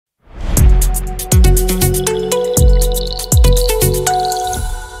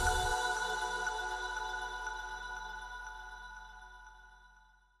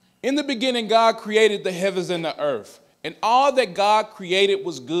beginning, God created the heavens and the earth, and all that God created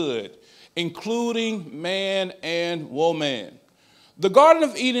was good, including man and woman. The Garden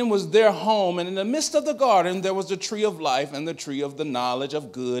of Eden was their home, and in the midst of the garden, there was the tree of life and the tree of the knowledge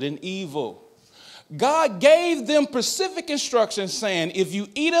of good and evil. God gave them specific instructions saying, if you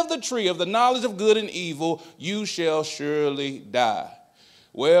eat of the tree of the knowledge of good and evil, you shall surely die.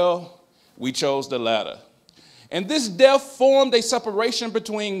 Well, we chose the latter. And this death formed a separation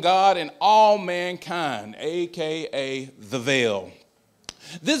between God and all mankind, aka the veil.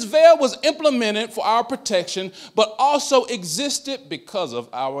 This veil was implemented for our protection, but also existed because of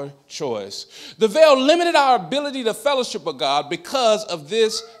our choice. The veil limited our ability to fellowship with God. Because of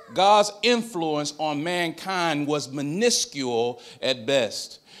this, God's influence on mankind was minuscule at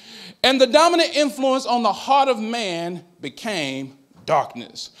best. And the dominant influence on the heart of man became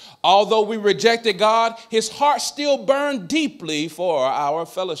darkness. Although we rejected God, his heart still burned deeply for our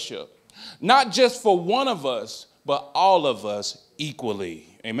fellowship. Not just for one of us, but all of us equally.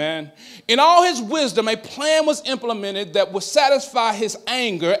 Amen. In all his wisdom, a plan was implemented that would satisfy his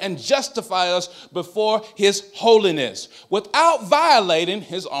anger and justify us before his holiness without violating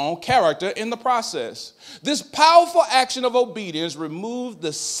his own character in the process. This powerful action of obedience removed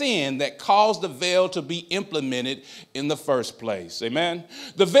the sin that caused the veil to be implemented in the first place. Amen.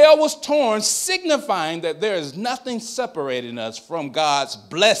 The veil was torn, signifying that there is nothing separating us from God's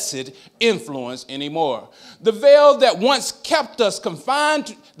blessed influence anymore. The veil that once kept us confined,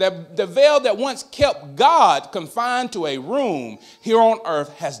 the veil that once kept God confined to a room here on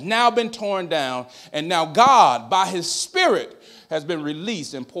earth has now been torn down, and now God, by his Spirit, has been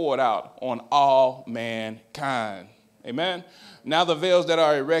released and poured out on all mankind. Amen. Now the veils that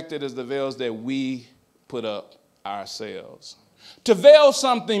are erected is the veils that we put up ourselves. To veil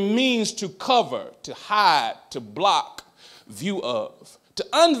something means to cover, to hide, to block view of. To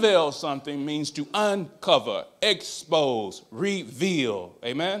unveil something means to uncover, expose, reveal.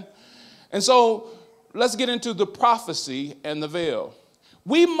 Amen. And so let's get into the prophecy and the veil.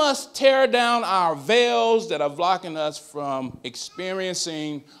 We must tear down our veils that are blocking us from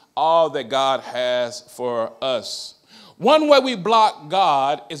experiencing all that God has for us. One way we block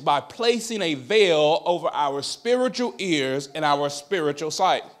God is by placing a veil over our spiritual ears and our spiritual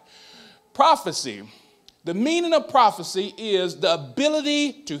sight. Prophecy. The meaning of prophecy is the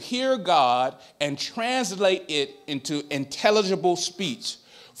ability to hear God and translate it into intelligible speech,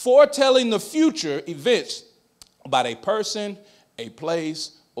 foretelling the future events about a person, a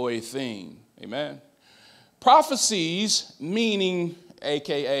place, or a thing. Amen. Prophecies, meaning,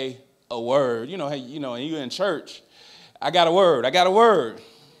 aka a word. You know, hey, you're in church. I got a word. I got a word.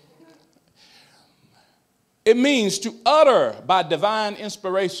 It means to utter by divine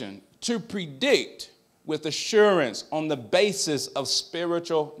inspiration, to predict with assurance on the basis of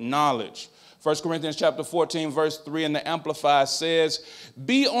spiritual knowledge. 1 Corinthians chapter 14, verse 3 in the Amplified says,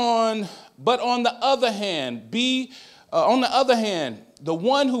 but on the other hand, the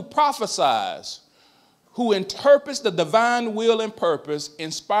one who prophesies, who interprets the divine will and purpose,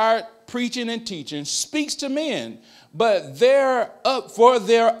 inspired preaching and teaching, speaks to men, but for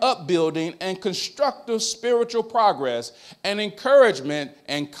their upbuilding and constructive spiritual progress and encouragement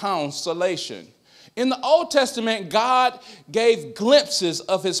and consolation. In the Old Testament, God gave glimpses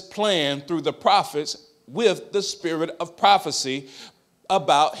of his plan through the prophets with the spirit of prophecy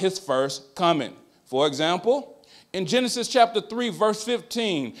about his first coming. For example, in Genesis chapter 3, verse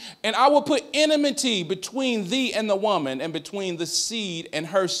 15, and I will put enmity between thee and the woman, and between the seed and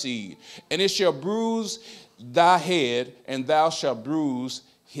her seed, and it shall bruise thy head, and thou shalt bruise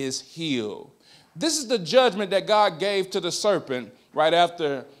his heel. This is the judgment that God gave to the serpent right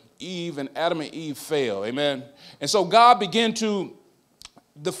after Adam and Eve fell. Amen. And so God began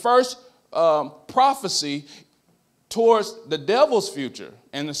the first prophecy towards the devil's future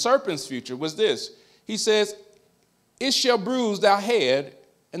and the serpent's future was this. He says, it shall bruise thy head,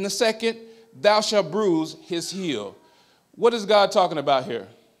 and the second, thou shalt bruise his heel. What is God talking about here?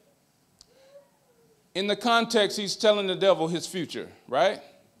 In the context, he's telling the devil his future, right?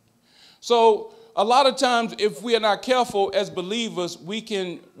 So a lot of times, if we are not careful as believers, we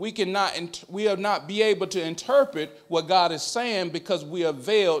will not be able to interpret what God is saying because we are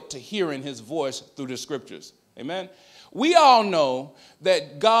veiled to hearing his voice through the scriptures. Amen. We all know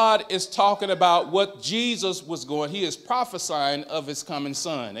that God is talking about what Jesus was going. He is prophesying of his coming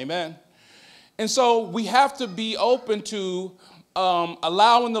son. Amen. And so we have to be open to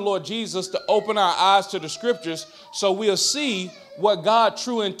allowing the Lord Jesus to open our eyes to the scriptures so we'll see what God's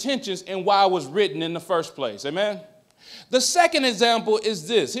true intentions and why it was written in the first place. Amen. The second example is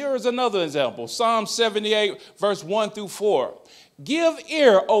this. Here is another example. Psalm 78, verse 1 through 4. Give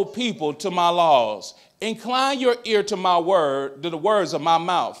ear, O people, to my laws. Incline your ear to my word, to the words of my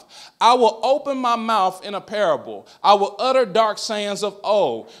mouth. I will open my mouth in a parable. I will utter dark sayings of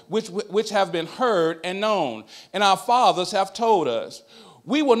old, which have been heard and known, and our fathers have told us.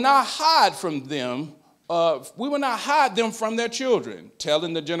 We will not hide from them. We will not hide them from their children,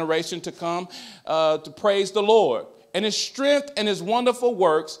 telling the generation to come to praise the Lord and his strength and his wonderful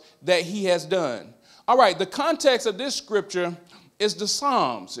works that he has done. All right, the context of this scripture is the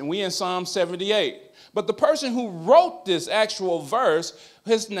Psalms, and we in Psalm 78. But the person who wrote this actual verse,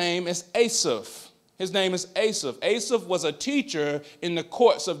 his name is Asaph. His name is Asaph. Asaph was a teacher in the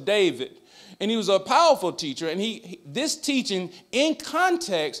courts of David. And he was a powerful teacher. And this teaching in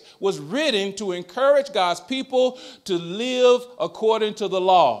context was written to encourage God's people to live according to the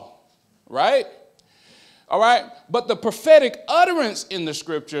law. Right? All right. But the prophetic utterance in the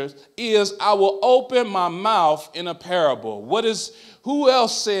scriptures is, I will open my mouth in a parable. Who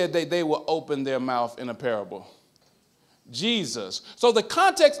else said that they will open their mouth in a parable? Jesus. So the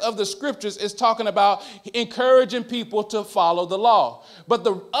context of the scriptures is talking about encouraging people to follow the law. But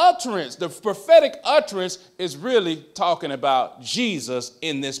the utterance, the prophetic utterance, is really talking about Jesus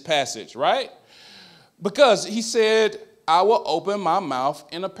in this passage, right? Because he said, I will open my mouth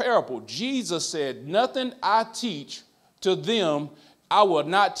in a parable. Jesus said, nothing I teach to them, I will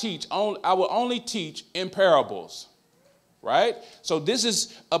not teach. I will only teach in parables. Right? So this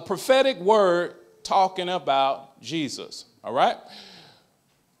is a prophetic word talking about Jesus. All right?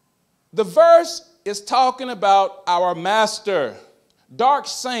 The verse is talking about our master. Dark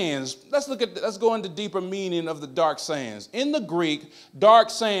sayings. Let's go into deeper meaning of the dark sayings. In the Greek,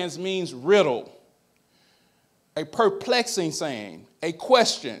 dark sayings means riddle, a perplexing saying, a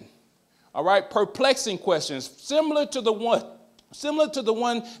question. All right? Perplexing questions, similar to the one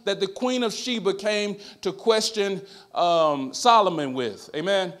that the Queen of Sheba came to question Solomon with.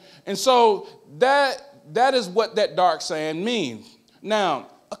 Amen. And so that is what that dark saying means. Now,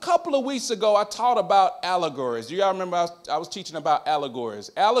 a couple of weeks ago, I taught about allegories. You all remember I was teaching about allegories.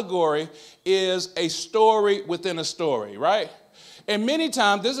 Allegory is a story within a story, right? And many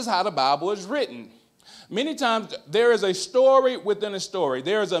times, this is how the Bible is written. Many times there is a story within a story.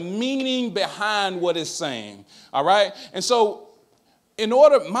 There is a meaning behind what it's saying. All right. And so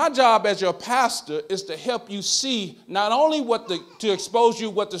my job as your pastor is to help you see not only to expose you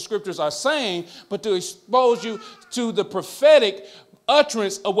what the scriptures are saying, but to expose you to the prophetic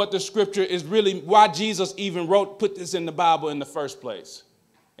utterance of what the scripture is really, why Jesus even put this in the Bible in the first place.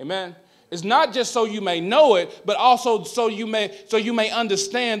 Amen. It's not just so you may know it, but also so you may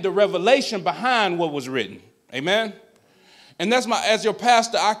understand the revelation behind what was written. Amen. And as your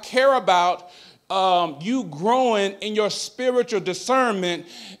pastor, I care about you growing in your spiritual discernment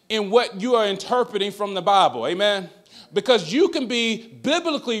in what you are interpreting from the Bible. Amen. Because you can be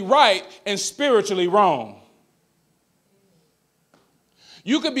biblically right and spiritually wrong.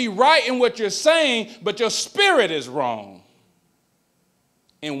 You could be right in what you're saying, but your spirit is wrong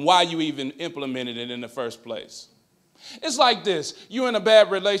in why you even implemented it in the first place. It's like this. You're in a bad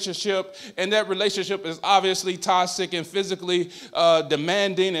relationship, and that relationship is obviously toxic and physically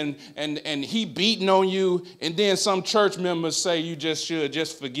demanding, and he beating on you, and then some church members say you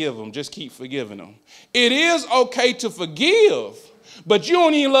just forgive him. Just keep forgiving him. It is okay to forgive, but you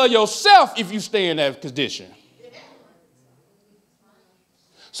don't even love yourself if you stay in that condition.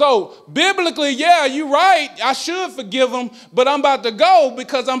 So biblically, yeah, you're right. I should forgive him, but I'm about to go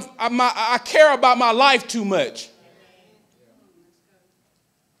because I care about my life too much.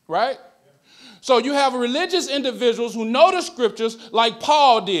 Right? So you have religious individuals who know the scriptures like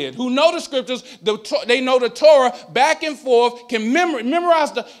Paul did, who know the scriptures, they know the Torah back and forth, can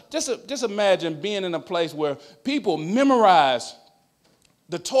memorize just imagine being in a place where people memorize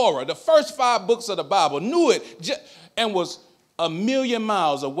the Torah, the first 5 books of the Bible, knew it and was a million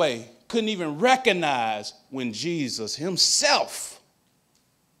miles away, couldn't even recognize when Jesus himself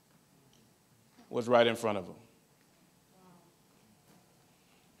was right in front of them.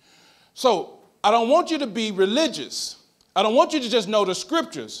 So I don't want you to be religious. I don't want you to just know the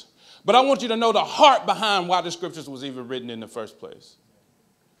scriptures, but I want you to know the heart behind why the scriptures was even written in the first place.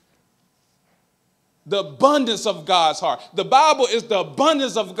 The abundance of God's heart. The Bible is the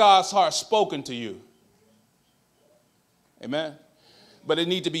abundance of God's heart spoken to you. Amen. But it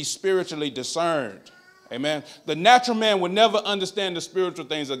needs to be spiritually discerned. Amen. The natural man will never understand the spiritual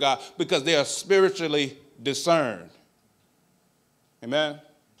things of God because they are spiritually discerned. Amen.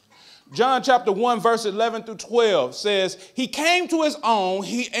 John chapter 1, verse 11 through 12 says, he came to his own,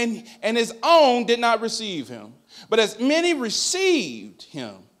 and his own did not receive him. But as many received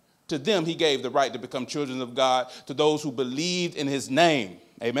him, To them, he gave the right to become children of God, to those who believed in his name.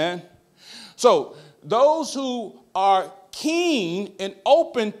 Amen. So those who are keen and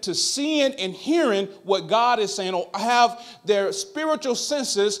open to seeing and hearing what God is saying, or have their spiritual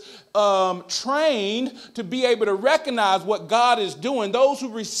senses trained to be able to recognize what God is doing, those who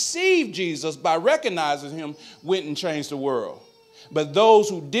received Jesus by recognizing him went and changed the world. But those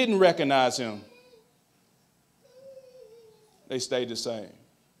who didn't recognize him, they stayed the same.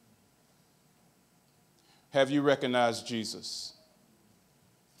 Have you recognized Jesus?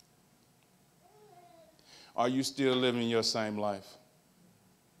 Are you still living your same life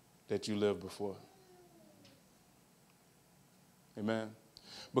that you lived before? Amen.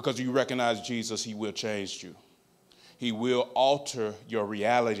 Because you recognize Jesus, he will change you. He will alter your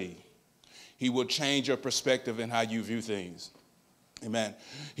reality. He will change your perspective and how you view things. Amen.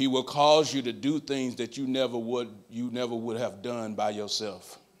 He will cause you to do things that you never would have done by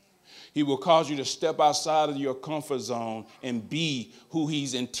yourself. He will cause you to step outside of your comfort zone and be who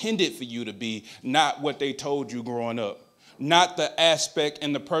he's intended for you to be, not what they told you growing up, not the aspect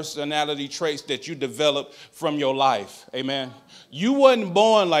and the personality traits that you developed from your life. Amen. You wasn't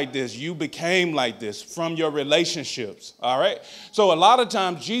born like this. You became like this from your relationships. All right. So a lot of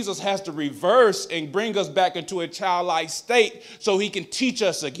times Jesus has to reverse and bring us back into a childlike state so he can teach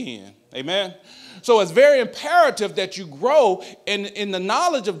us again. Amen. So it's very imperative that you grow in the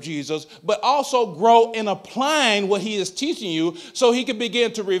knowledge of Jesus, but also grow in applying what he is teaching you so he can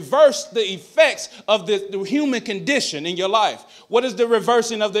begin to reverse the effects of the human condition in your life. What is the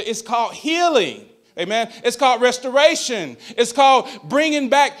reversing of it's called healing. Amen. It's called restoration. It's called bringing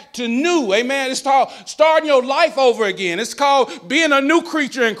back to new. Amen. It's called starting your life over again. It's called being a new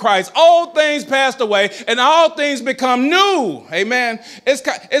creature in Christ. Old things passed away and all things become new. Amen. He's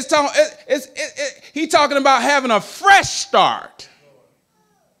talking about having a fresh start.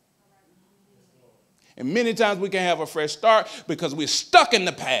 And many times we can have a fresh start because we're stuck in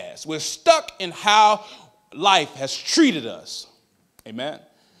the past. We're stuck in how life has treated us. Amen.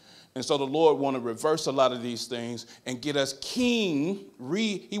 And so the Lord wants to reverse a lot of these things and get us keen.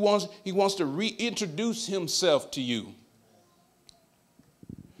 He wants to reintroduce himself to you.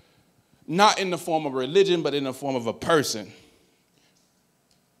 Not in the form of religion, but in the form of a person.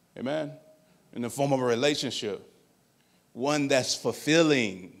 Amen. In the form of a relationship. One that's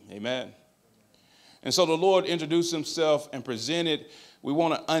fulfilling. Amen. And so the Lord introduced himself and presented. We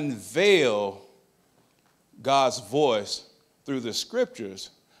want to unveil God's voice through the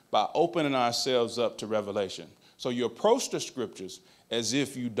scriptures by opening ourselves up to revelation. So you approach the scriptures as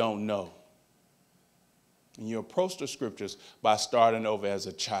if you don't know. And you approach the scriptures by starting over as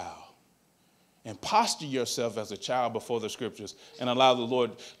a child. And posture yourself as a child before the scriptures and allow the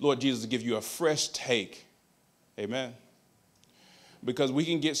Lord Jesus to give you a fresh take. Amen. Because we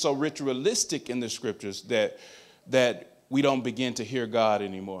can get so ritualistic in the scriptures that we don't begin to hear God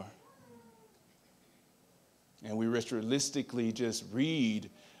anymore. And we ritualistically just read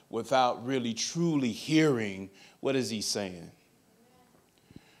without really truly hearing what is he saying.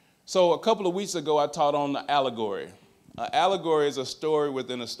 So a couple of weeks ago, I taught on the allegory. An allegory is a story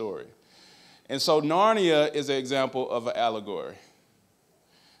within a story. And so Narnia is an example of an allegory.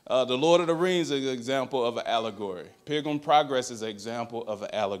 The Lord of the Rings is an example of an allegory. Pilgrim Progress is an example of an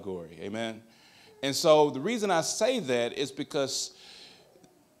allegory. Amen. And so the reason I say that is because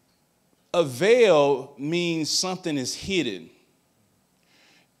a veil means something is hidden.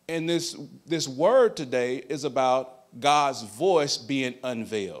 And this word today is about God's voice being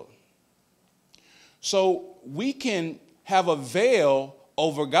unveiled. So we can have a veil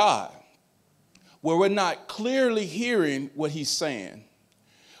over God where we're not clearly hearing what he's saying.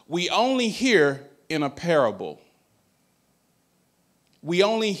 We only hear in a parable. We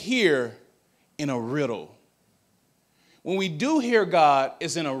only hear in a riddle. When we do hear God,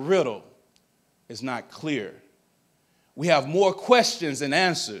 it's in a riddle. It's not clear. We have more questions than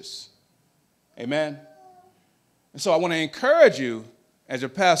answers. Amen. And so I want to encourage you as your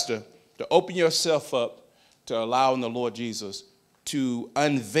pastor to open yourself up to allowing the Lord Jesus to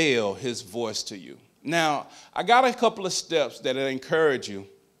unveil his voice to you. Now, I got a couple of steps that I encourage you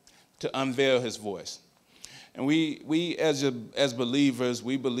to unveil his voice. And we as believers,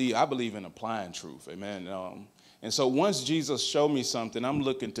 I believe in applying truth. Amen. And so once Jesus showed me something, I'm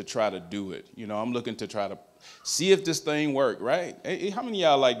looking to try to do it. I'm looking to try to see if this thing works, right? Hey, how many of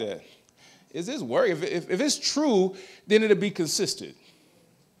y'all like that? Is this work? If it's true, then it'll be consistent.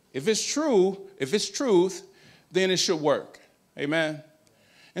 If it's truth, then it should work. Amen.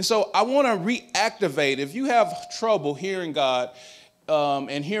 And so I want to reactivate. If you have trouble hearing God,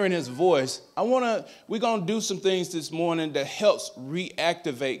 and hearing his voice, we're going to do some things this morning that helps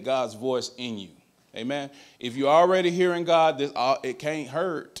reactivate God's voice in you. Amen. If you're already hearing God, it can't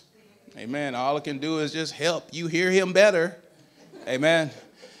hurt. Amen. All it can do is just help you hear him better. Amen.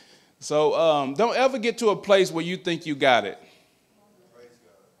 So don't ever get to a place where you think you got it.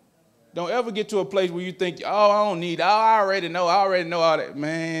 Don't ever get to a place where you think, oh, I already know all that.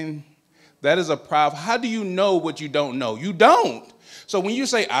 Man, that is a pride. How do you know what you don't know? You don't. So when you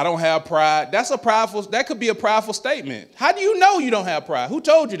say, I don't have pride, that could be a prideful statement. How do you know you don't have pride? Who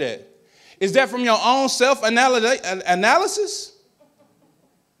told you that? Is that from your own self-analysis?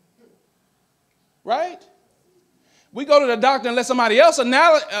 Right? We go to the doctor and let somebody else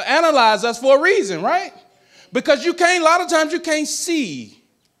analyze us for a reason, right? Because a lot of times you can't see.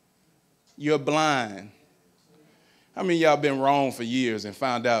 You're blind. How many of y'all been wrong for years and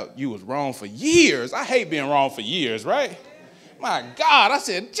found out you was wrong for years? I hate being wrong for years, right? My God, I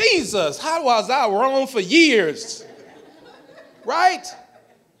said, Jesus, how was I wrong for years? Right?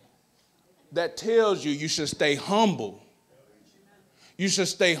 That tells you should stay humble. You should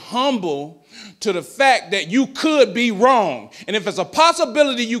stay humble to the fact that you could be wrong. And if it's a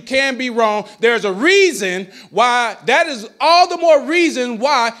possibility you can be wrong, there's a reason why. That is all the more reason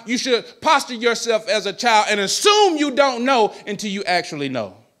why you should posture yourself as a child and assume you don't know until you actually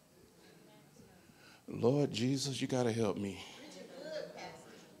know. Lord Jesus, you got to help me.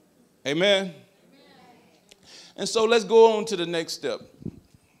 Amen. And so let's go on to the next step.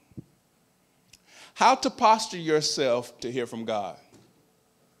 How to posture yourself to hear from God.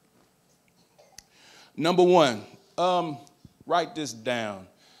 Number one, write this down.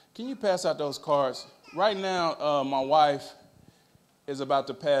 Can you pass out those cards? Right now, my wife is about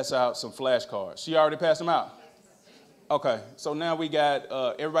to pass out some flashcards. She already passed them out? Okay, so now we got,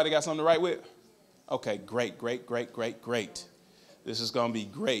 everybody got something to write with? Okay, great. This is going to be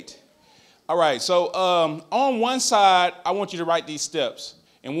great. All right, so on one side, I want you to write these steps.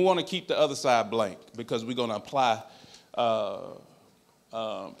 And we want to keep the other side blank because we're going to apply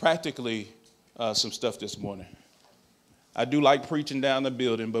practically some stuff this morning. I do like preaching down the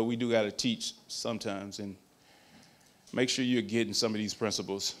building, but we do got to teach sometimes and make sure you're getting some of these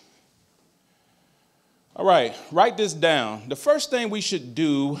principles. All right, write this down. The first thing we should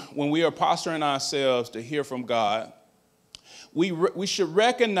do when we are posturing ourselves to hear from God, we should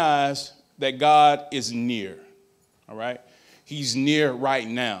recognize that God is near. All right, he's near right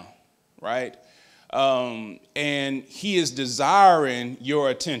now, right? And he is desiring your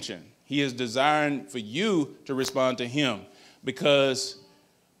attention. He is desiring for you to respond to him because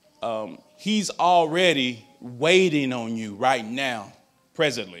he's already waiting on you right now,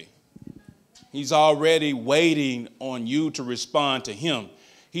 presently. He's already waiting on you to respond to him.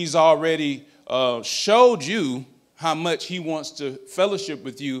 He's already showed you how much he wants to fellowship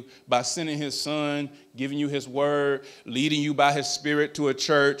with you by sending his son, giving you his word, leading you by his spirit to a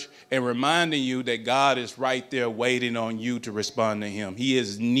church, and reminding you that God is right there waiting on you to respond to him. He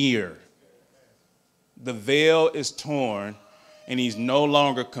is near. The veil is torn, and he's no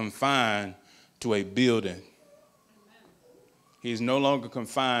longer confined to a building. He's no longer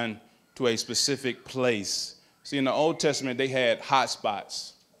confined to a specific place. See, in the Old Testament, they had hot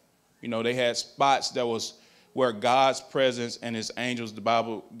spots. You know, they had spots that was where God's presence and his angels, the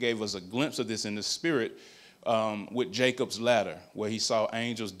Bible gave us a glimpse of this in the spirit with Jacob's ladder, where he saw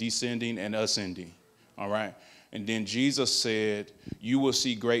angels descending and ascending, all right? And then Jesus said, you will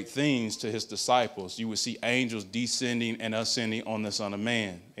see great things to his disciples. You will see angels descending and ascending on the Son of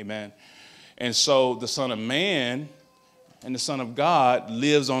Man, amen? And so the Son of Man and the Son of God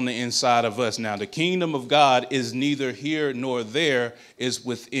lives on the inside of us. Now, the kingdom of God is neither here nor there, is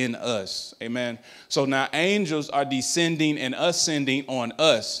within us. Amen. So now angels are descending and ascending on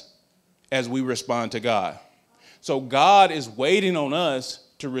us as we respond to God. So God is waiting on us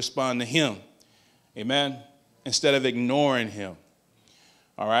to respond to him. Amen. Instead of ignoring him.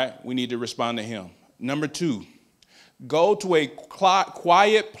 All right. We need to respond to him. Number 2, go to a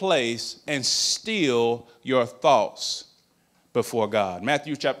quiet place and still your thoughts before God.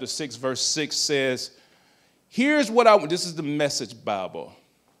 Matthew chapter 6, verse 6 says, here's what this is the Message Bible.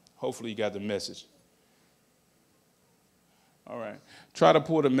 Hopefully you got the message. All right. Try to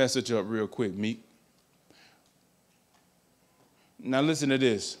pull the message up real quick, Meek. Now listen to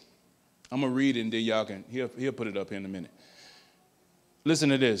this. I'm going to read it and then y'all can, he'll put it up here in a minute. Listen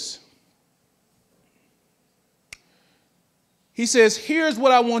to this. He says, here's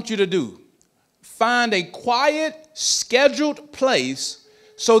what I want you to do. Find a quiet, scheduled place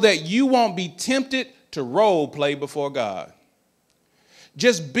so that you won't be tempted to role play before God.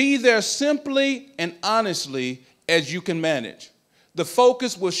 Just be there simply and honestly as you can manage. the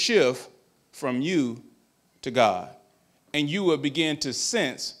focus will shift from you to God, and you will begin to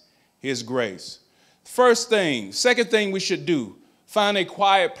sense his grace. Second thing we should do, find a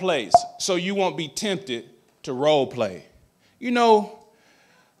quiet place so you won't be tempted to role play. You know,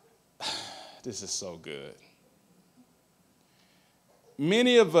 this is so good.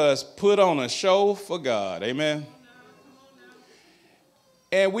 Many of us put on a show for God, amen?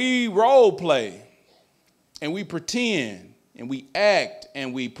 And we role play, and we pretend, and we act,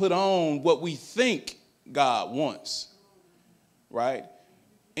 and we put on what we think God wants, right?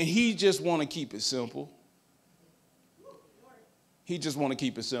 And he just want to keep it simple. He just want to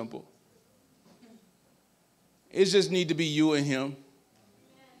keep it simple. It just need to be you and him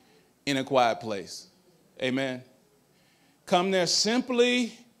in a quiet place. Amen. Come there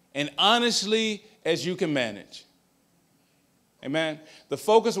simply and honestly as you can manage. Amen. The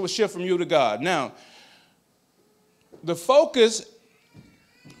focus will shift from you to God. Now, the focus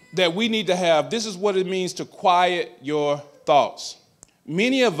that we need to have, this is what it means to quiet your thoughts.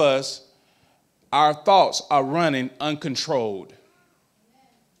 Many of us, our thoughts are running uncontrolled.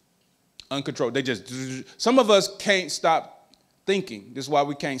 Uncontrolled. Some of us can't stop thinking. This is why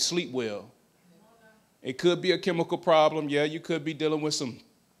we can't sleep well. It could be a chemical problem. Yeah, you could be dealing with some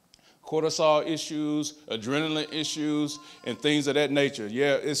cortisol issues, adrenaline issues, and things of that nature.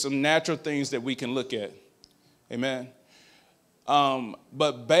 Yeah, it's some natural things that we can look at. Amen.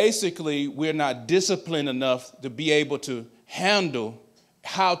 But basically, we're not disciplined enough to be able to handle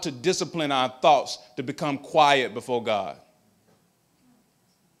how to discipline our thoughts to become quiet before God.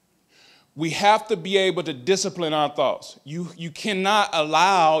 We have to be able to discipline our thoughts. You cannot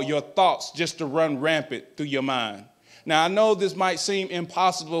allow your thoughts just to run rampant through your mind. Now, I know this might seem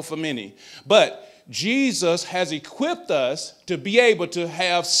impossible for many, but Jesus has equipped us to be able to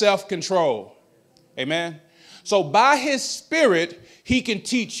have self-control. Amen. So by his Spirit, he can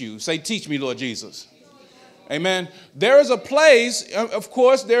teach you. Say, teach me, Lord Jesus. Amen. There is a place, of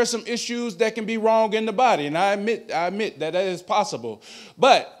course, there are some issues that can be wrong in the body, and I admit that is possible.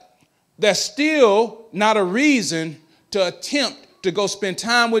 But that's still not a reason to attempt to go spend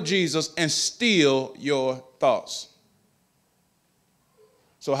time with Jesus and steal your thoughts.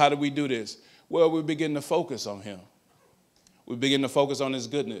 So how do we do this? Well, we begin to focus on him. We begin to focus on his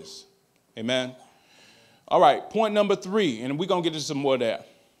goodness. Amen. All right, point number 3, and we're going to get into some more of that.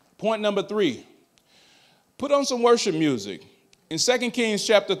 Point number 3, put on some worship music. In 2 Kings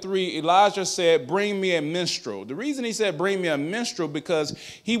chapter 3, Elijah said, bring me a minstrel. The reason he said bring me a minstrel because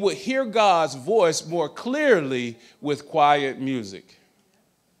he would hear God's voice more clearly with quiet music.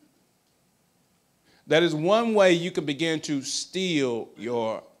 That is one way you can begin to steal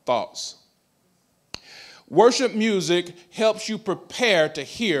your thoughts. Worship music helps you prepare to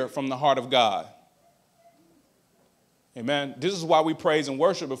hear from the heart of God. Amen. This is why we praise and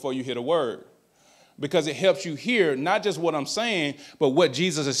worship before you hear the word. Because it helps you hear not just what I'm saying, but what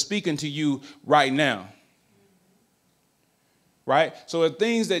Jesus is speaking to you right now. Right? So the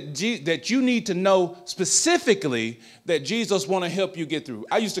things that you need to know specifically that Jesus want to help you get through.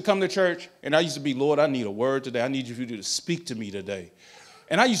 I used to come to church and I used to be, Lord, I need a word today. I need you to speak to me today.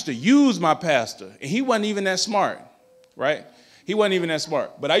 And I used to use my pastor, and he wasn't even that smart, right? He wasn't even that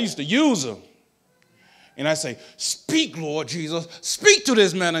smart, but I used to use him. And I say, speak, Lord Jesus, speak to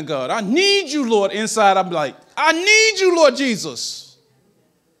this man of God. I need you, Lord. Inside, I'm like, I need you, Lord Jesus.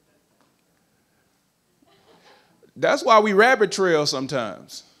 That's why we rabbit trail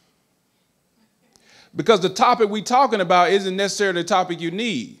sometimes. Because the topic we're talking about isn't necessarily the topic you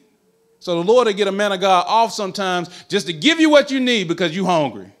need. So the Lord will get a man of God off sometimes just to give you what you need because you're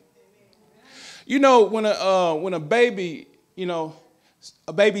hungry. You know, when a baby,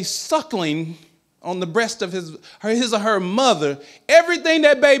 a baby suckling on the breast of his or her mother, everything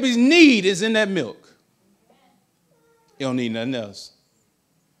that babies need is in that milk. You don't need nothing else.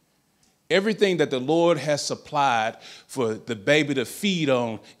 Everything that the Lord has supplied for the baby to feed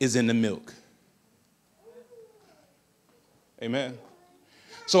on is in the milk. Amen.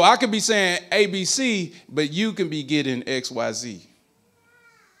 So I could be saying ABC, but you can be getting XYZ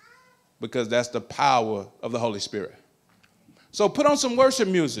because that's the power of the Holy Spirit. So put on some worship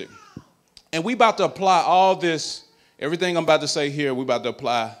music. And we about to apply all this, everything I'm about to say here, we about to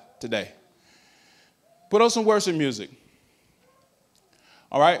apply today. Put on some worship music.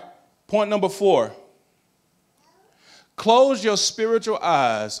 All right? Point number 4. Close your spiritual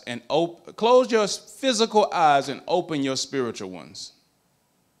eyes and close your physical eyes and open your spiritual ones.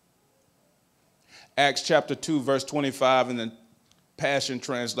 Acts chapter 2, verse 25 in the Passion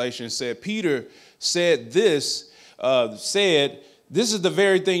Translation said, Peter said This is the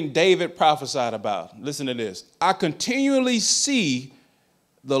very thing David prophesied about. Listen to this. I continually see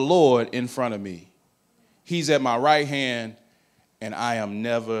the Lord in front of me. He's at my right hand, and I am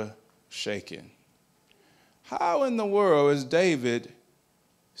never shaken. How in the world is David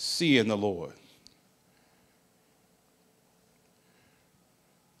seeing the Lord?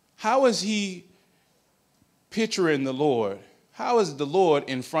 How is he picturing the Lord? How is the Lord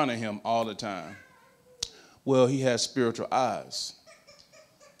in front of him all the time? Well, he has spiritual eyes.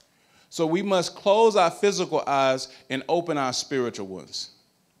 So we must close our physical eyes and open our spiritual ones.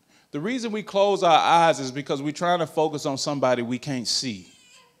 The reason we close our eyes is because we're trying to focus on somebody we can't see.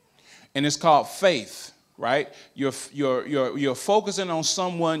 And it's called faith, right? You're focusing on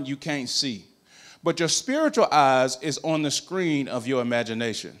someone you can't see. But your spiritual eyes is on the screen of your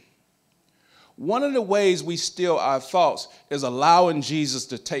imagination. One of the ways we steal our thoughts is allowing Jesus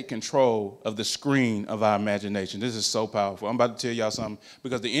to take control of the screen of our imagination. This is so powerful. I'm about to tell y'all something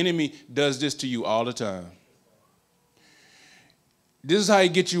because the enemy does this to you all the time. This is how he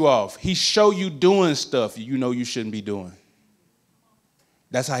gets you off. He show you doing stuff you know you shouldn't be doing.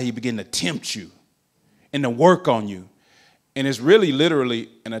 That's how he begin to tempt you and to work on you. And it's really literally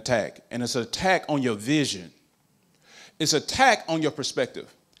an attack. And it's an attack on your vision. It's an attack on your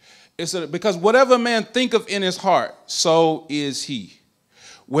perspective. Because whatever man thinketh in his heart, so is he.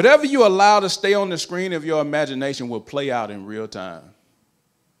 Whatever you allow to stay on the screen of your imagination will play out in real time.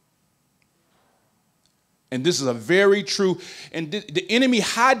 And this is a very true, and the enemy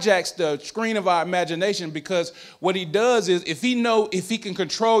hijacks the screen of our imagination because what he does is if he can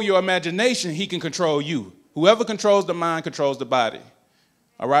control your imagination, he can control you. Whoever controls the mind controls the body.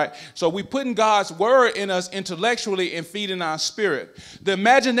 All right. So we putting God's word in us intellectually and feeding our spirit. The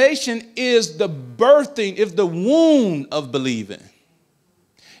imagination is the birthing, is the womb of believing.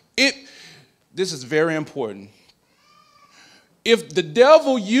 This is very important. If the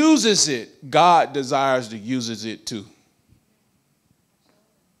devil uses it, God desires to use it too.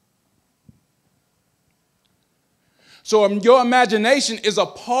 So your imagination is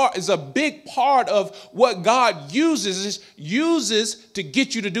a big part of what God uses to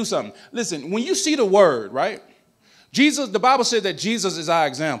get you to do something. Listen, when you see the word, right? Jesus, the Bible said that Jesus is our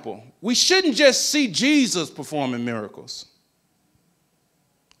example. We shouldn't just see Jesus performing miracles.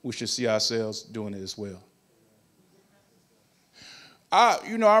 We should see ourselves doing it as well. I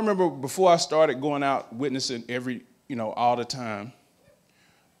remember before I started going out witnessing all the time,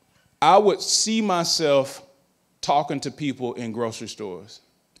 I would see myself talking to people in grocery stores.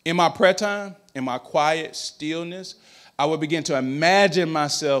 In my prayer time, in my quiet stillness, I would begin to imagine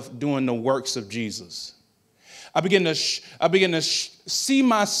myself doing the works of Jesus. I begin to see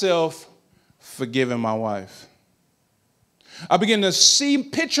myself forgiving my wife. I begin to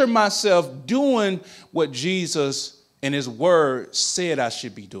picture myself doing what Jesus and his word said I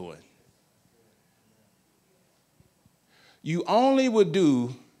should be doing. You only would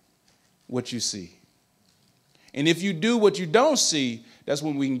do what you see. And if you do what you don't see, that's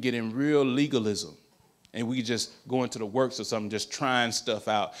when we can get in real legalism. And we just go into the works or something, just trying stuff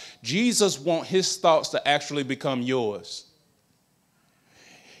out. Jesus wants his thoughts to actually become yours.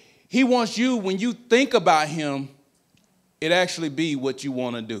 He wants you, when you think about him, it actually be what you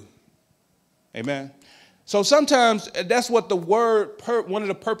want to do. Amen. So sometimes that's what the word, one of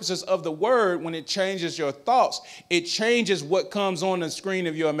the purposes of the word, when it changes your thoughts, it changes what comes on the screen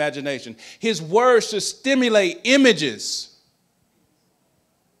of your imagination. His word should stimulate images.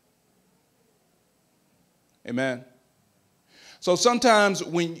 Amen. So sometimes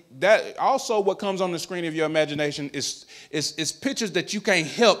what comes on the screen of your imagination is pictures that you can't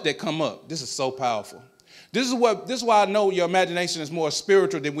help that come up. This is so powerful. This is why I know your imagination is more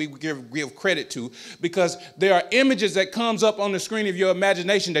spiritual than we give credit to, because there are images that comes up on the screen of your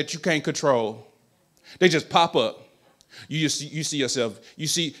imagination that you can't control. They just pop up. You see yourself. You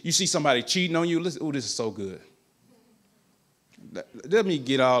see somebody cheating on you. Listen, oh, this is so good. Let me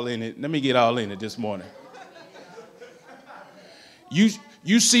get all in it. Let me get all in it this morning.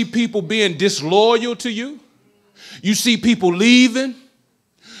 You see people being disloyal to you. You see people leaving.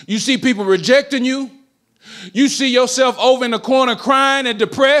 You see people rejecting you. You see yourself over in the corner crying and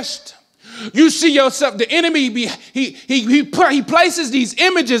depressed. You see yourself, the enemy, he places these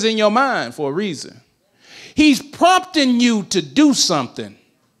images in your mind for a reason. He's prompting you to do something.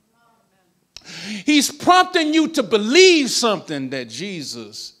 He's prompting you to believe something that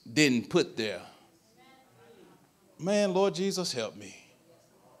Jesus didn't put there. Man, Lord Jesus, help me.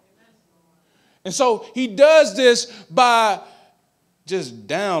 And so he does this by just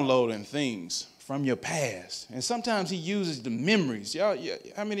downloading things from your past. And sometimes he uses the memories. Y'all,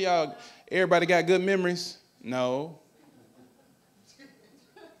 how many of y'all, everybody got good memories? No.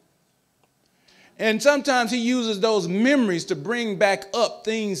 And sometimes he uses those memories to bring back up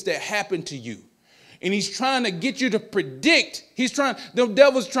things that happened to you. And he's trying to get you to predict. The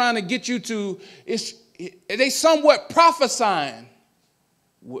devil's trying to get you to, they somewhat prophesying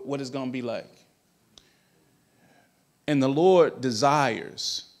what it's going to be like. And the Lord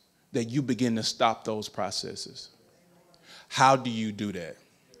desires that you begin to stop those processes. How do you do that?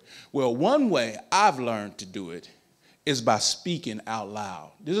 Well, one way I've learned to do it is by speaking out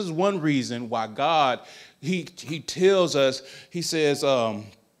loud. This is one reason why God, he tells us, he says,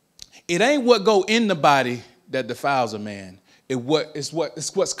 it ain't what go in the body that defiles a man. It's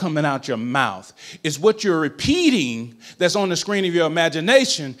what's coming out your mouth. It's what you're repeating that's on the screen of your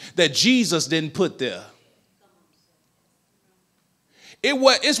imagination that Jesus didn't put there.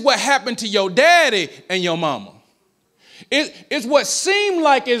 It's what happened to your daddy and your mama. It's what seemed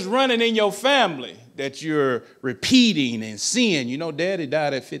like is running in your family that you're repeating and seeing. You know, daddy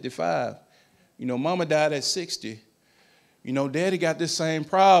died at 55. You know, mama died at 60. You know, daddy got this same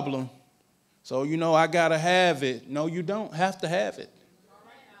problem. So, you know, I got to have it. No, you don't have to have it.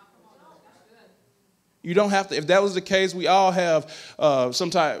 You don't have to. If that was the case, we all have some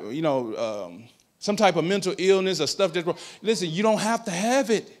type of mental illness or stuff that's wrong. Listen, you don't have to have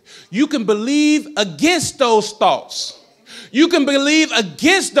it. You can believe against those thoughts. You can believe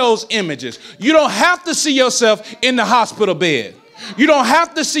against those images. You don't have to see yourself in the hospital bed. You don't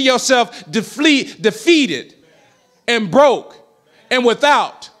have to see yourself defeated and broke and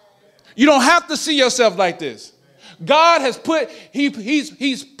without. You don't have to see yourself like this. God has put,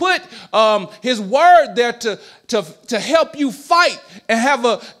 he's put his word there to help you fight and have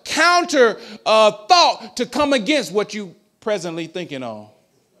a counter thought to come against what you presently thinking on.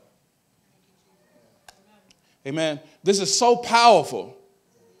 Amen. This is so powerful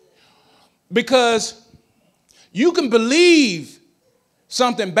because you can believe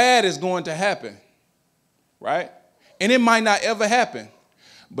something bad is going to happen, right? And it might not ever happen,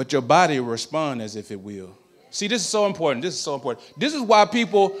 but your body will respond as if it will. See, this is so important. This is so important. This is why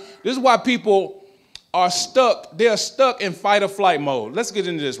people are stuck. They're stuck in fight or flight mode. Let's get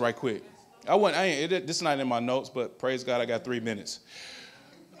into this right quick. This is not in my notes, but praise God, I got 3 minutes.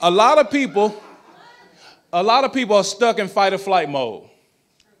 A lot of people are stuck in fight or flight mode.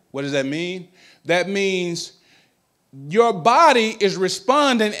 What does that mean? That means your body is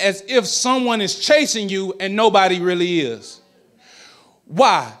responding as if someone is chasing you and nobody really is.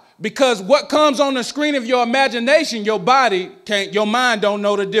 Why? Because what comes on the screen of your imagination, your mind don't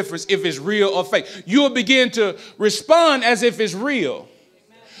know the difference if it's real or fake. You will begin to respond as if it's real.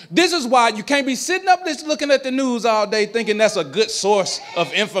 This is why you can't be sitting up just looking at the news all day thinking that's a good source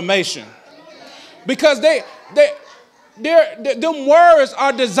of information. Because them words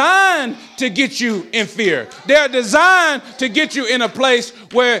are designed to get you in fear. They're designed to get you in a place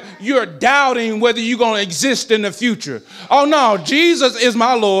where you're doubting whether you're going to exist in the future. Oh no, Jesus is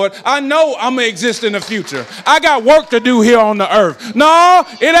my Lord. I know I'm going to exist in the future. I got work to do here on the earth. No,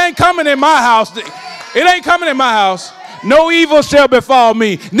 it ain't coming in my house. It ain't coming in my house. No evil shall befall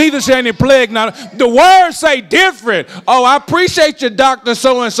me, neither shall any plague. Now, the words say different. Oh, I appreciate you, Dr.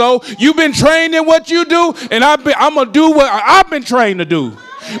 So-and-so. You've been trained in what you do, and I'm going to do what I've been trained to do,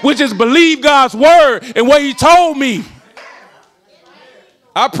 which is believe God's word and what he told me.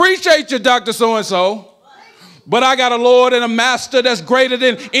 I appreciate you, Dr. So-and-so, but I got a Lord and a master that's greater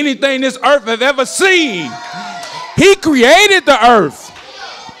than anything this earth has ever seen. He created the earth.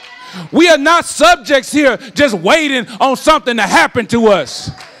 We are not subjects here just waiting on something to happen to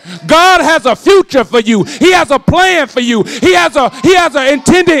us. God has a future for you. He has a plan for you. He has an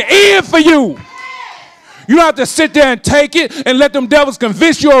intended end for you. You don't have to sit there and take it and let them devils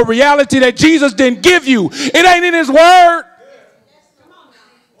convince you of a reality that Jesus didn't give you. It ain't in his word.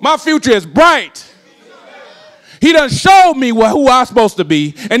 My future is bright. He done showed me who I'm supposed to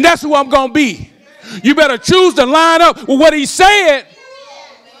be, and that's who I'm going to be. You better choose to line up with what he said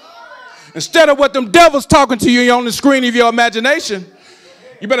instead of what them devils talking to you on the screen of your imagination.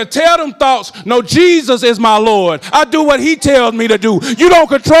 You better tell them thoughts, no, Jesus is my Lord. I do what he tells me to do. You don't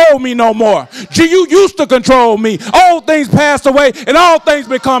control me no more. You used to control me. All things passed away and all things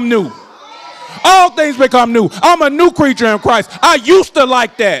become new. All things become new. I'm a new creature in Christ. I used to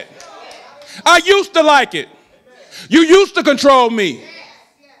like that. I used to like it. You used to control me.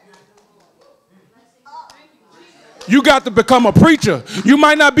 You got to become a preacher. You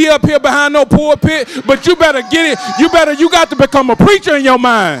might not be up here behind no pulpit, but you better get it. You got to become a preacher in your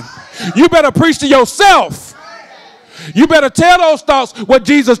mind. You better preach to yourself. You better tell those thoughts what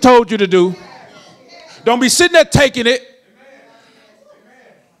Jesus told you to do. Don't be sitting there taking it.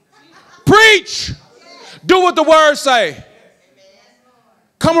 Preach. Do what the word say.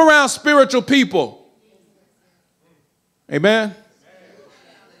 Come around spiritual people. Amen.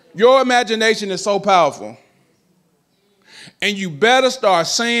 Your imagination is so powerful. And you better start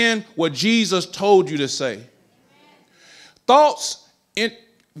saying what Jesus told you to say.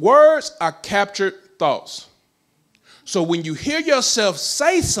 Words are captured thoughts. So when you hear yourself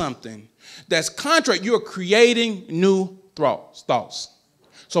say something that's contrary, you're creating new thoughts.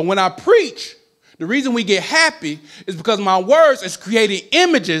 So when I preach, the reason we get happy is because my words is creating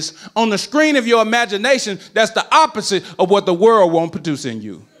images on the screen of your imagination that's the opposite of what the world won't produce in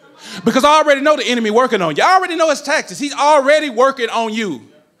you. Because I already know the enemy working on you. I already know his tactics. He's already working on you.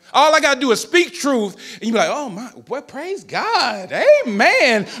 All I got to do is speak truth, and you be like, oh, my, well, praise God.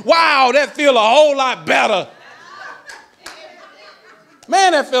 Amen. Wow, that feel a whole lot better.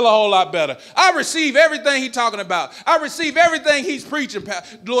 Man, that feel a whole lot better. I receive everything he's talking about. I receive everything he's preaching,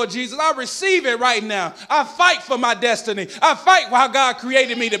 Lord Jesus. I receive it right now. I fight for my destiny. I fight for how God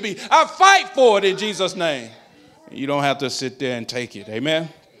created me to be. I fight for it in Jesus' name. You don't have to sit there and take it. Amen.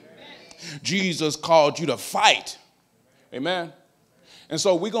 Jesus called you to fight. Amen. And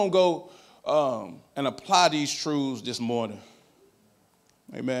so we're going to go and apply these truths this morning.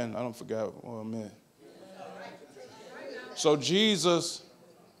 Amen. I don't forget. Oh, man. So Jesus,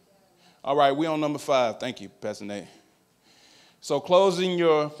 all right, we on number 5. Thank you, Pastor Nate. So closing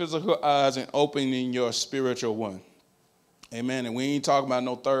your physical eyes and opening your spiritual one. Amen. And we ain't talking about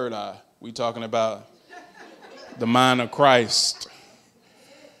no third eye. We talking about the mind of Christ.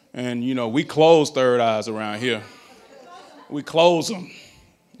 And, you know, we close third eyes around here. We close them.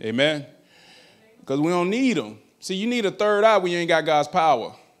 Amen. Because we don't need them. See, you need a third eye when you ain't got God's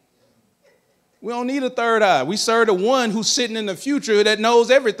power. We don't need a third eye. We serve the one who's sitting in the future that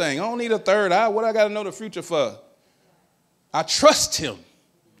knows everything. I don't need a third eye. What I got to know the future for? I trust him.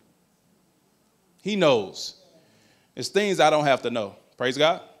 He knows. It's things I don't have to know. Praise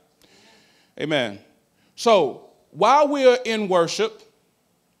God. Amen. So while we're in worship,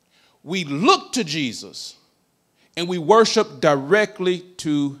 we look to Jesus and we worship directly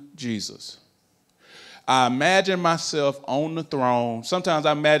to Jesus. I imagine myself on the throne. Sometimes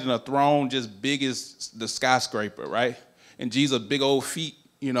I imagine a throne just big as the skyscraper, right? And Jesus, big old feet,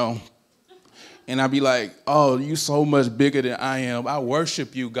 you know. And I'd be like, oh, you so much bigger than I am. I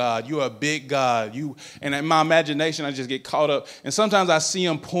worship you, God. You're a big God. And in my imagination, I just get caught up. And sometimes I see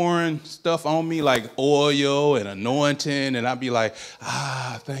him pouring stuff on me like oil and anointing. And I'd be like,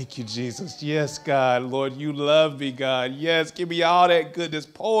 thank you, Jesus. Yes, God. Lord, you love me, God. Yes, give me all that goodness.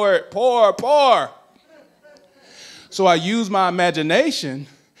 Pour it, pour. So I use my imagination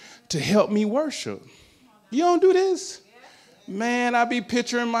to help me worship. You don't do this? Man, I be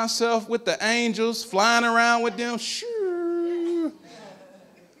picturing myself with the angels flying around with them. Shoo.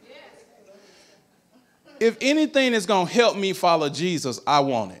 If anything is going to help me follow Jesus, I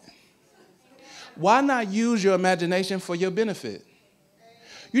want it. Why not use your imagination for your benefit?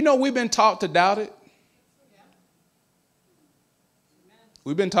 You know, we've been taught to doubt it.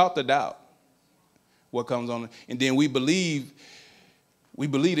 We've been taught to doubt what comes on. And then we believe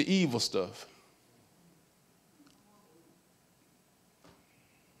the evil stuff.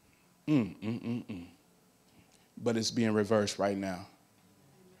 But it's being reversed right now.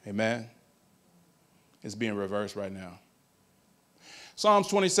 Amen. It's being reversed right now. Psalms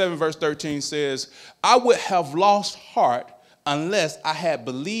 27 verse 13 says, I would have lost heart unless I had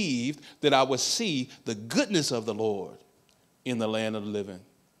believed that I would see the goodness of the Lord in the land of the living.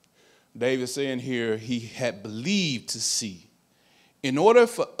 David's saying here he had believed to see. In order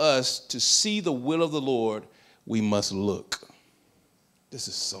for us to see the will of the Lord, we must look. This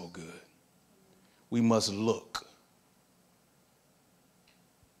is so good. We must look.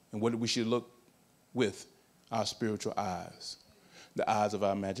 And what we should look with? Our spiritual eyes, the eyes of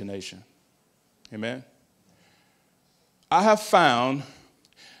our imagination. Amen. I have found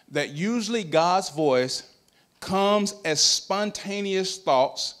that usually God's voice comes as spontaneous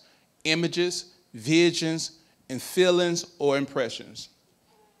thoughts, images, visions, and feelings or impressions.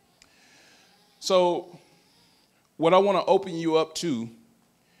 So what I want to open you up to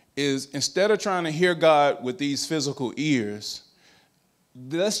is instead of trying to hear God with these physical ears,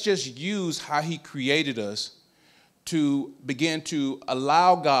 let's just use how he created us to begin to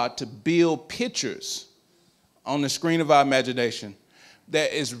allow God to build pictures on the screen of our imagination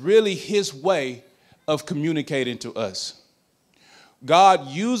that is really his way of communicating to us. God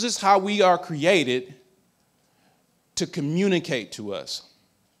uses how we are created to communicate to us.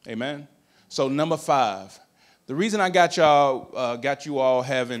 Amen. So number 5, the reason I got you all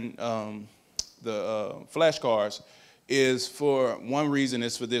having the flashcards is for one reason.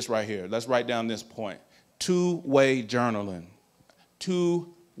 Is for this right here. Let's write down this point. 2-way journaling.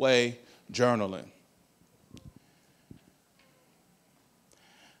 Two-way journaling.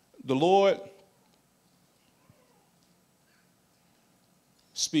 The Lord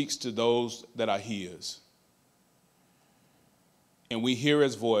speaks to those that are his. And we hear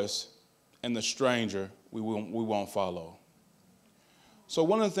his voice, and the stranger we won't follow. So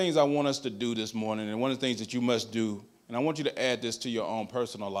one of the things I want us to do this morning, and one of the things that you must do, and I want you to add this to your own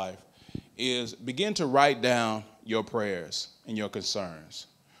personal life, is begin to write down your prayers and your concerns.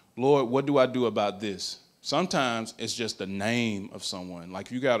 Lord, what do I do about this? Sometimes it's just the name of someone.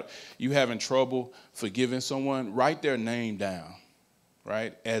 Like you having trouble forgiving someone, write their name down,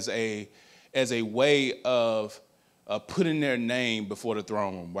 right? As a way of putting their name before the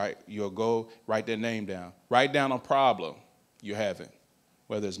throne room, right? You'll go write their name down. Write down a problem you're having,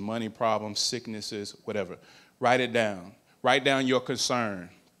 whether it's money problems, sicknesses, whatever. Write it down. Write down your concern,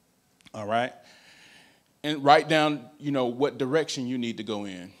 all right? And write down, what direction you need to go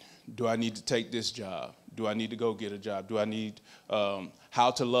in. Do I need to take this job? Do I need to go get a job? Do I need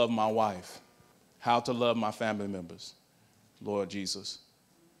how to love my wife? How to love my family members? Lord Jesus,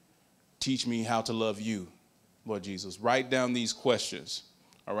 teach me how to love you, Lord Jesus. Write down these questions,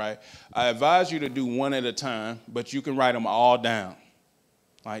 all right? I advise you to do one at a time, but you can write them all down.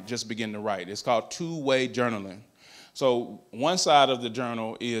 All right, just begin to write. It's called two-way journaling. So one side of the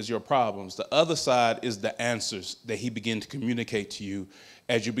journal is your problems. The other side is the answers that he begins to communicate to you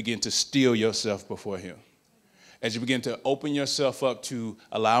as you begin to still yourself before him. As you begin to open yourself up to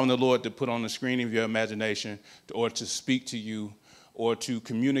allowing the Lord to put on the screen of your imagination or to speak to you or to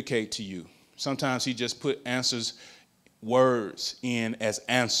communicate to you. Sometimes he just put words in as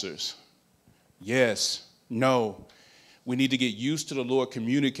answers. Yes, no. We need to get used to the Lord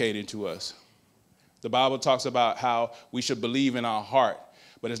communicating to us. The Bible talks about how we should believe in our heart,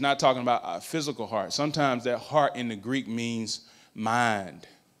 but it's not talking about our physical heart. Sometimes that heart in the Greek means mind.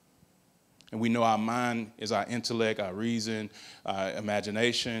 And we know our mind is our intellect, our reason, our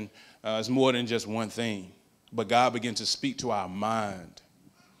imagination. It's more than just one thing. But God begins to speak to our mind,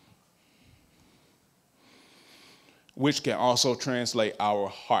 which can also translate our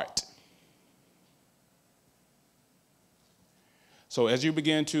heart. So as you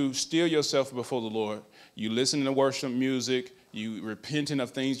begin to still yourself before the Lord, you listen to worship music, you repenting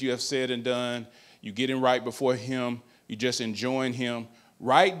of things you have said and done, you getting right before him, you just enjoying him.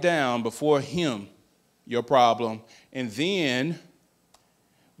 Write down before him your problem, and then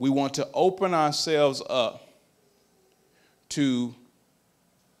we want to open ourselves up to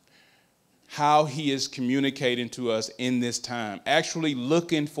how he is communicating to us in this time, actually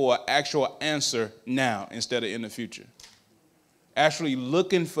looking for an actual answer now instead of in the future. Actually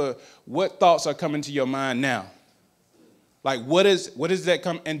looking for what thoughts are coming to your mind now. Like what is that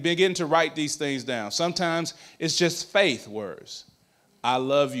come, and begin to write these things down. Sometimes it's just faith words. I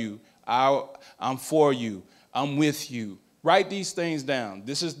love you. I'm for you. I'm with you. Write these things down.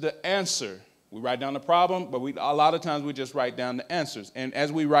 This is the answer. We write down the problem, but a lot of times we just write down the answers. And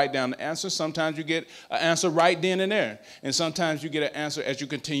as we write down the answers, sometimes you get an answer right then and there. And sometimes you get an answer as you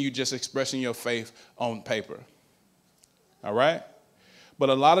continue just expressing your faith on paper. All right? But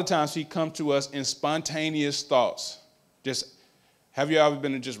a lot of times he comes to us in spontaneous thoughts. Just, have you ever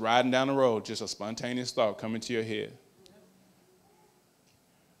been just riding down the road, just a spontaneous thought coming to your head?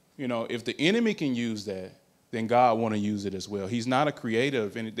 If the enemy can use that, then God want to use it as well. He's not a creator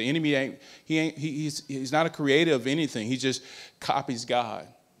of anything. The enemy he's not a creator of anything. He just copies God.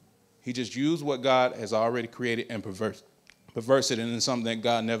 He just used what God has already created and perverts it into something that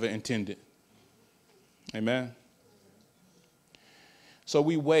God never intended. Amen. So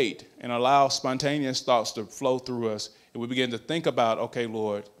we wait and allow spontaneous thoughts to flow through us, and we begin to think about, okay,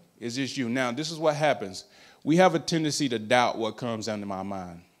 Lord, is this you? Now, this is what happens. We have a tendency to doubt what comes into my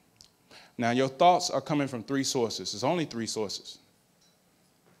mind. Now, your thoughts are coming from three sources. There's only three sources.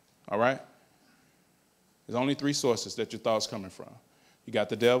 All right? There's only three sources that your thoughts coming from. You got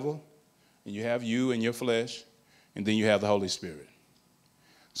the devil, and you have you and your flesh, and then you have the Holy Spirit.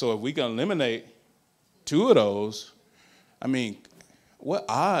 So if we can eliminate two of those, what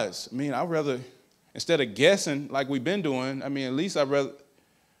odds? I'd rather, instead of guessing like we've been doing, at least I'd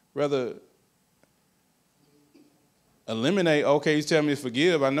rather eliminate, okay, he's telling me to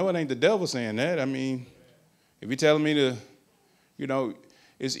forgive. I know it ain't the devil saying that. If you're telling me to,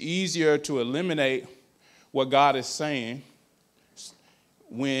 it's easier to eliminate what God is saying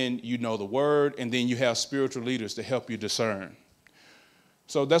when you know the word, and then you have spiritual leaders to help you discern.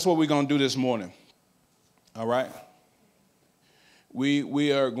 So that's what we're going to do this morning. All right?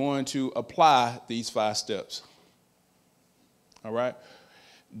 We are going to apply these 5 steps. All right?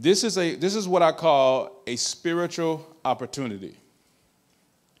 This is what I call a spiritual opportunity.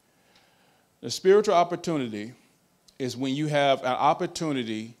 The spiritual opportunity is when you have an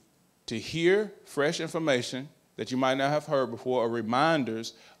opportunity to hear fresh information that you might not have heard before, or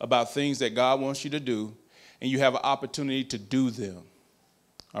reminders about things that God wants you to do, and you have an opportunity to do them.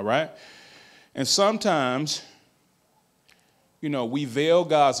 All right? And sometimes, we veil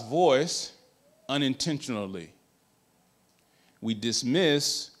God's voice unintentionally. We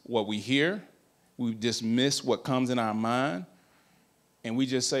dismiss what we hear. We dismiss what comes in our mind. And we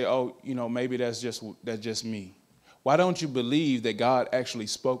just say, oh, maybe that's just me. Why don't you believe that God actually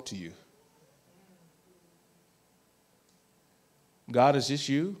spoke to you? God, is this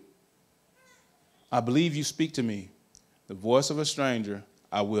you? I believe you speak to me. The voice of a stranger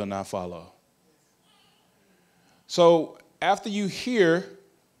I will not follow. So after you hear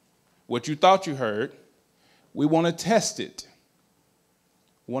what you thought you heard, we want to test it.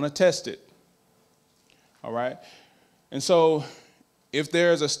 All right? And so if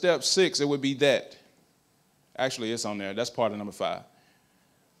there's a step 6, it would be that. Actually, it's on there. That's part of number 5.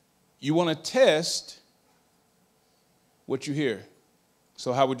 You want to test what you hear.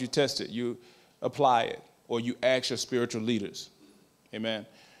 So how would you test it? You apply it, or you ask your spiritual leaders. Amen.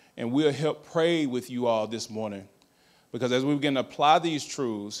 And we'll help pray with you all this morning, because as we begin to apply these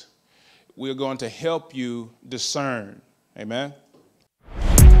truths, we're going to help you discern. Amen.